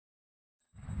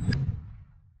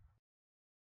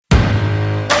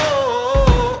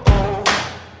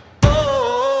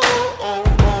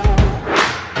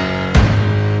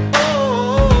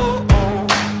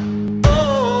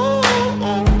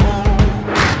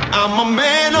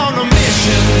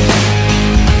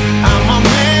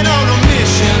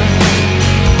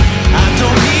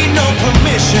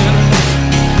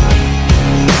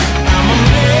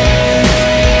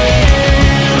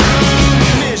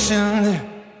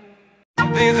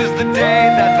This is the day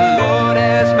that the Lord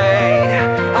has made.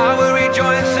 I will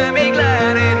rejoice and be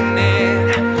glad in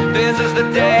it. This is the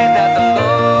day that the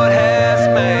Lord has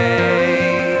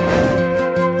made.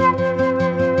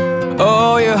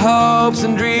 Oh, your hopes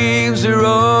and dreams are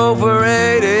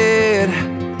overrated.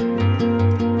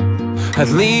 At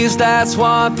least that's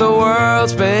what the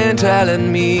world's been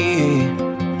telling me.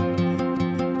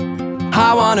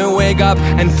 I wanna wake up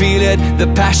and feel it, the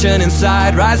passion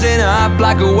inside rising up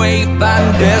like a wave.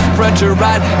 I'm desperate to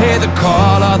ride, hear the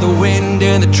call of the wind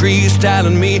in the trees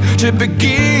telling me to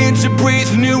begin to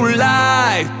breathe new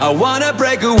life. I wanna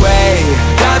break away,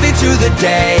 dive into the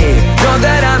day, know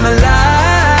that I'm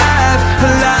alive,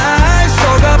 alive.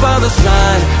 Soak up all the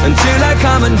sun until I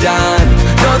come undone.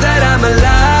 Know that I'm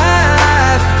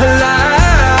alive,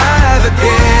 alive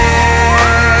again.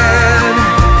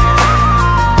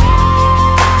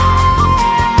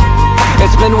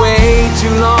 It's been way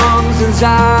too long since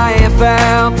I have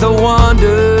felt the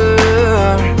wonder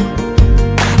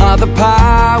of the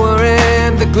power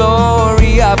and the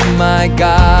glory of my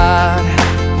God.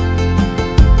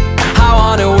 I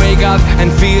wanna wake up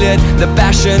and feel it, the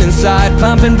passion inside,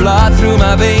 pumping blood through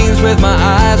my veins with my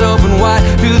eyes open wide.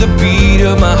 Feel the beat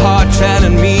of my heart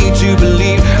telling me to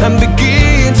believe and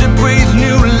begin to breathe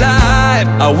new life.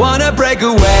 I wanna break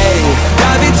away,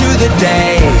 dive into the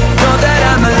day, know that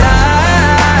I'm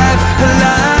alive,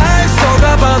 alive. Soak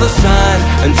up all the sun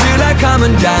until I come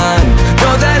undone.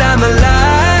 Know that I'm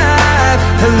alive,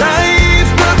 alive.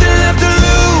 Nothing left to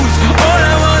lose, all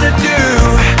I wanna do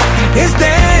is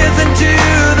dance into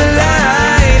the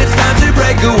light. It's time to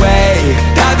break away,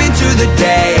 dive into the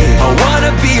day. I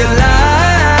wanna be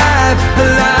alive,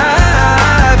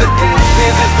 alive again.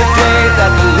 This is the day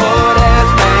that the Lord has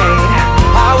made.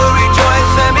 I will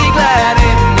rejoice and be glad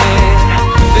in it.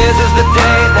 This is the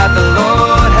day that the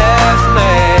Lord has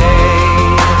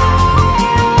made.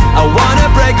 I wanna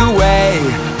break away,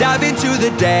 dive into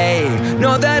the day,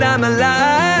 know that I'm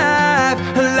alive,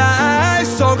 alive.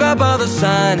 Soak up all the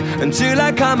sun until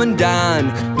I come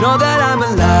undone. Know that I'm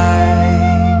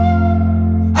alive.